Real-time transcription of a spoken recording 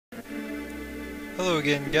Hello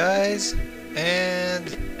again, guys, and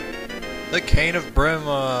the Cane of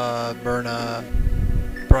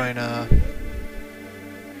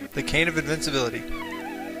the Cane of Invincibility.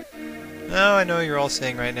 Now, I know you're all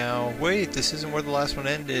saying right now, wait, this isn't where the last one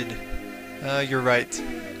ended. You're right.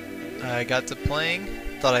 I got to playing,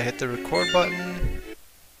 thought I hit the record button,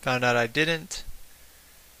 found out I didn't,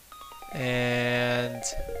 and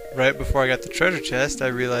right before I got the treasure chest, I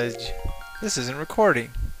realized this isn't recording.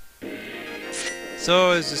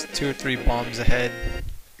 So it's just 2 or 3 bombs ahead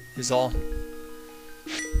is all.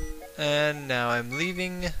 And now I'm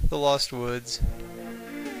leaving the Lost Woods,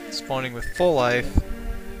 spawning with full life,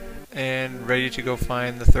 and ready to go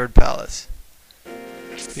find the third palace.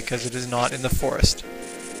 Because it is not in the forest.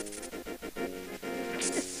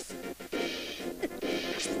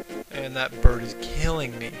 And that bird is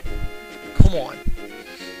killing me. Come on.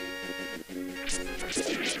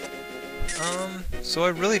 So I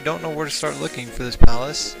really don't know where to start looking for this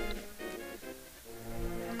palace.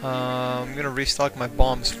 I'm gonna restock my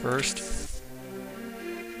bombs first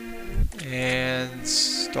and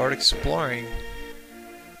start exploring.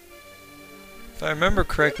 If I remember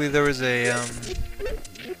correctly, there was a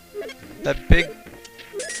that big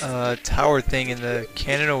tower thing in the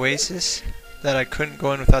Cannon Oasis that I couldn't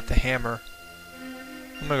go in without the hammer.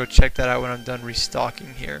 I'm gonna go check that out when I'm done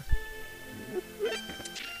restocking here.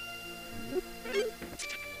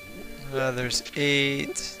 There's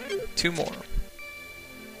 8. 2 more.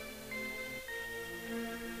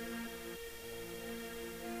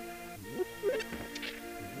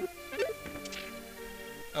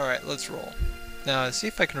 Alright, let's roll. Now, let's see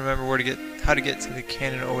if I can remember how to get to the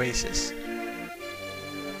Cannon Oasis.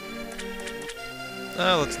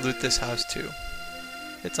 Let's loot this house too.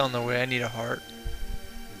 It's on the way, I need a heart.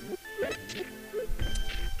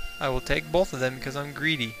 I will take both of them because I'm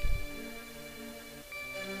greedy.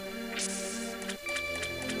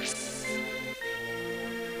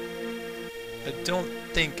 I don't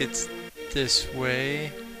think it's this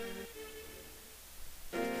way.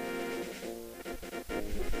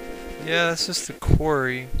 Yeah, that's just the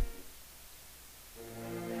quarry.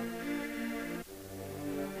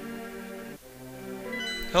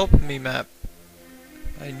 Help me, map.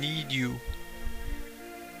 I need you.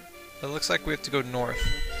 It looks like we have to go north.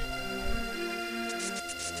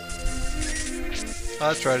 Oh,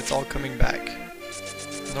 that's right, it's all coming back.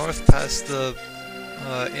 North past the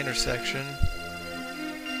intersection.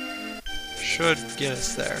 Should get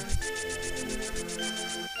us there.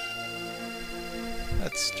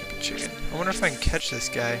 That stupid chicken. I wonder if I can catch this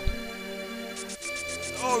guy.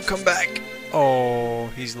 Oh, come back! Oh,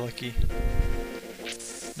 he's lucky.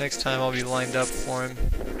 Next time I'll be lined up for him.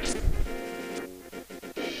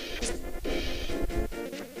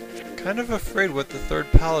 Kind of afraid what the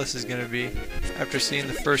third palace is gonna be after seeing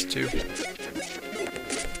the first 2.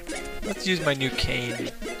 Let's use my new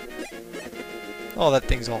cane. Oh, that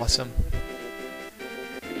thing's awesome.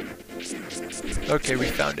 Okay, we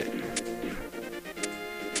found it.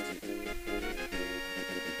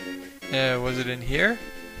 Yeah, was it in here?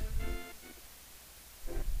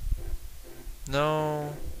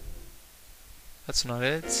 No. That's not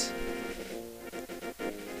it.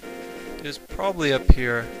 It's probably up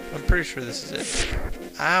here. I'm pretty sure this is it.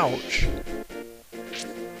 Ouch!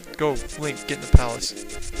 Go, Link, get in the palace.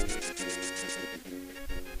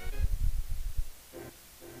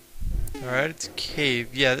 Alright, it's a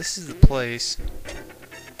cave. Yeah, this is the place.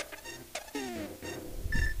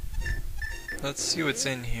 Let's see what's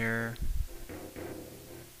in here.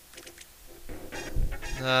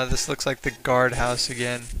 This looks like the guardhouse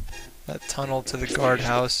again. That tunnel to the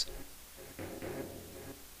guardhouse.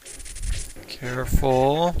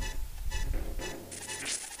 Careful.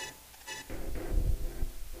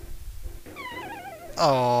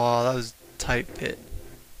 Oh, that was a tight pit.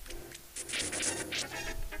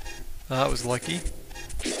 That was lucky.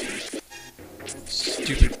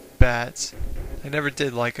 Stupid bats. I never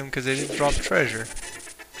did like them because they didn't drop treasure.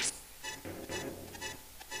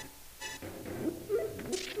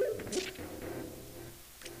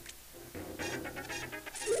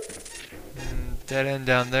 Dead end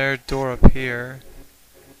down there, door up here.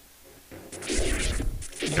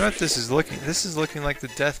 You know what this is looking? This is looking like the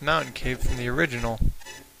Death Mountain cave from the original.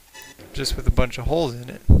 Just with a bunch of holes in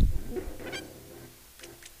it.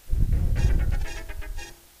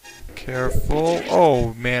 Careful.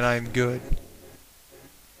 Oh man, I'm good.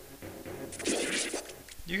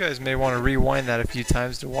 You guys may want to rewind that a few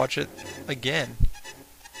times to watch it again.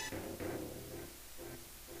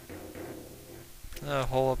 A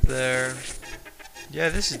hole up there. Yeah,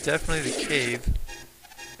 this is definitely the cave.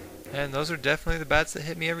 And those are definitely the bats that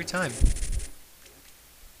hit me every time.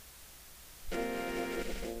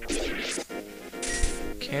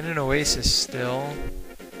 Cannon Oasis still.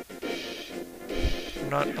 I'm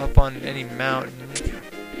not up on any mountain.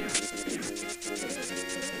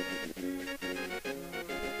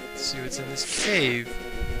 Let's see what's in this cave.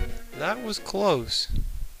 That was close.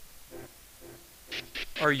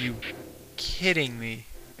 Are you kidding me?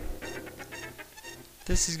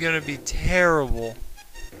 This is gonna be terrible.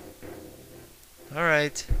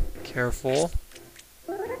 Alright, careful.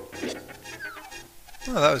 Oh,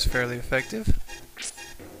 that was fairly effective.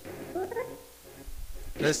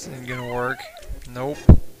 This isn't gonna work. Nope.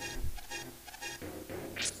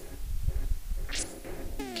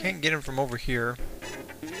 Can't get him from over here.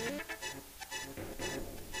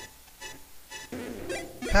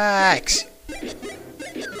 Hacks!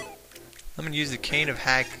 I'm gonna use the cane of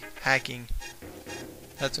hacking.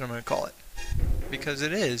 That's what I'm gonna call it. Because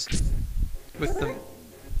it is. With the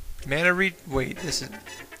mana wait, this is...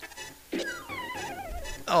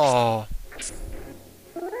 Oh.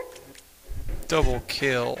 Double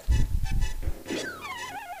kill.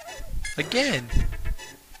 Again.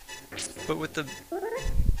 But with the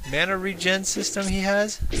mana regen system he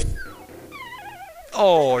has?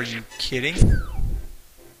 Oh, are you kidding? He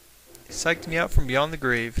psyched me out from beyond the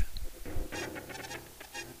grave.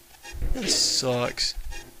 This sucks.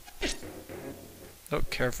 Oh,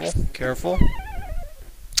 careful, careful.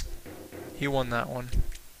 He won that one.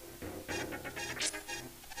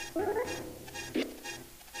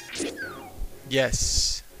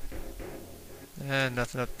 Yes. And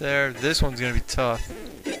nothing up there. This one's gonna be tough.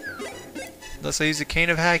 Unless I use the cane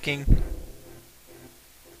of hacking.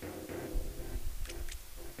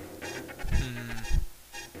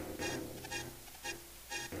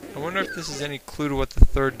 I wonder if this is any clue to what the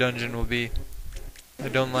third dungeon will be. I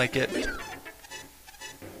don't like it.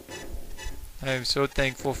 I am so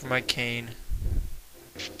thankful for my cane.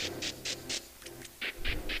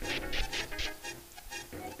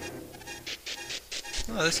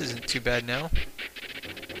 Oh, this isn't too bad now.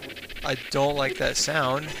 I don't like that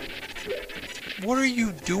sound. What are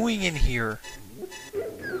you doing in here?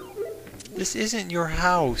 This isn't your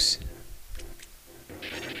house.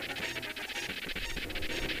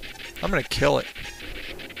 I'm gonna kill it.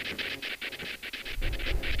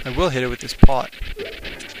 I will hit it with this pot.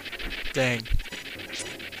 Dang.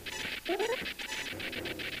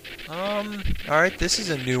 Alright, this is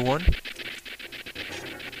a new one.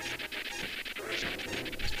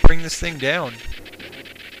 Let's bring this thing down.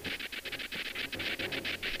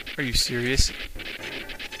 Are you serious?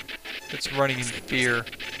 It's running in fear.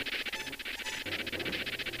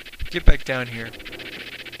 Get back down here.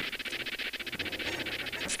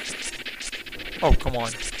 Oh, come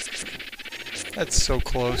on. That's so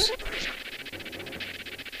close.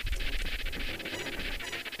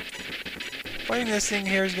 Fighting this thing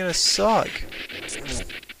here is gonna suck.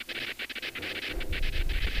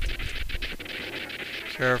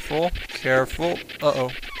 Careful, careful.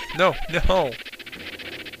 Uh-oh. No, no!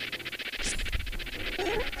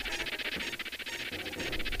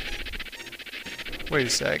 Wait a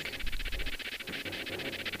sec.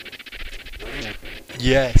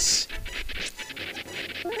 Yes!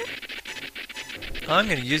 I'm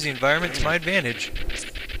gonna use the environment to my advantage.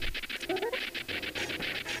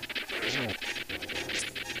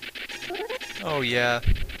 Oh yeah,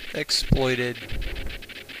 exploited.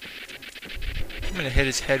 I'm gonna hit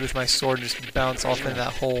his head with my sword and just bounce off into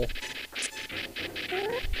that hole.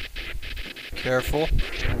 Careful.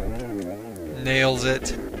 Nails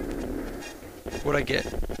it. What'd I get?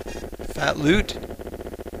 Fat loot?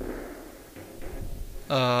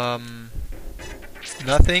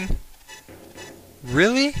 Nothing?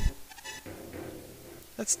 Really?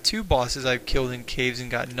 That's 2 bosses I've killed in caves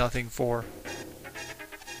and got nothing for.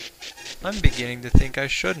 I'm beginning to think I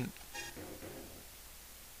shouldn't.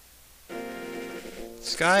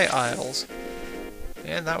 Sky Isles.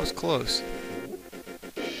 And that was close.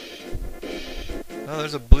 Oh,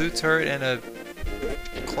 there's a blue turret and a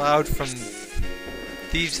cloud from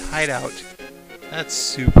Thieves' Hideout. That's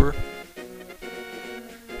super.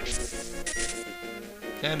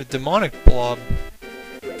 And a demonic blob.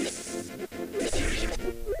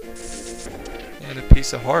 And a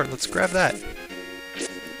piece of heart. Let's grab that.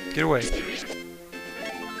 Get away.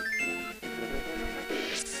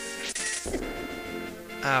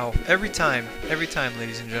 Ow. Every time,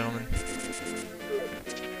 ladies and gentlemen.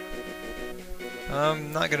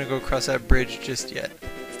 I'm not gonna go across that bridge just yet.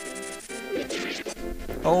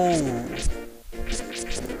 Oh!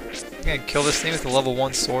 I'm gonna kill this thing with a level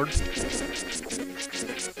 1 sword.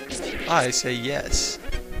 I say yes.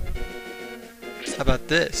 How about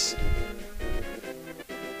this?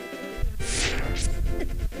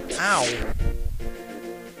 Ow!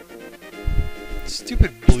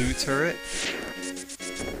 Stupid blue turret.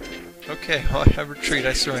 Okay, I retreat,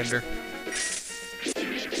 I surrender.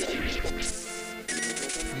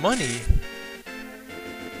 Money?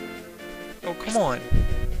 Oh, come on.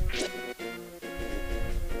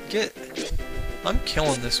 I'm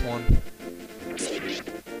killing this one.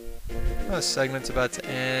 Oh, the segment's about to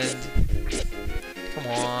end. Come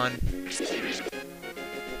on.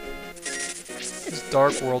 This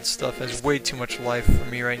Dark World stuff has way too much life for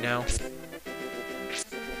me right now.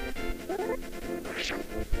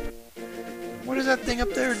 What is that thing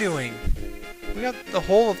up there doing? We got the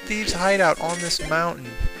Hole of Thieves hideout on this mountain.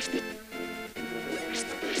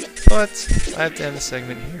 But I have to end the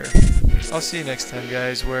segment here. I'll see you next time,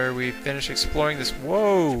 guys, where we finish exploring this.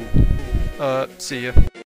 Whoa! See ya.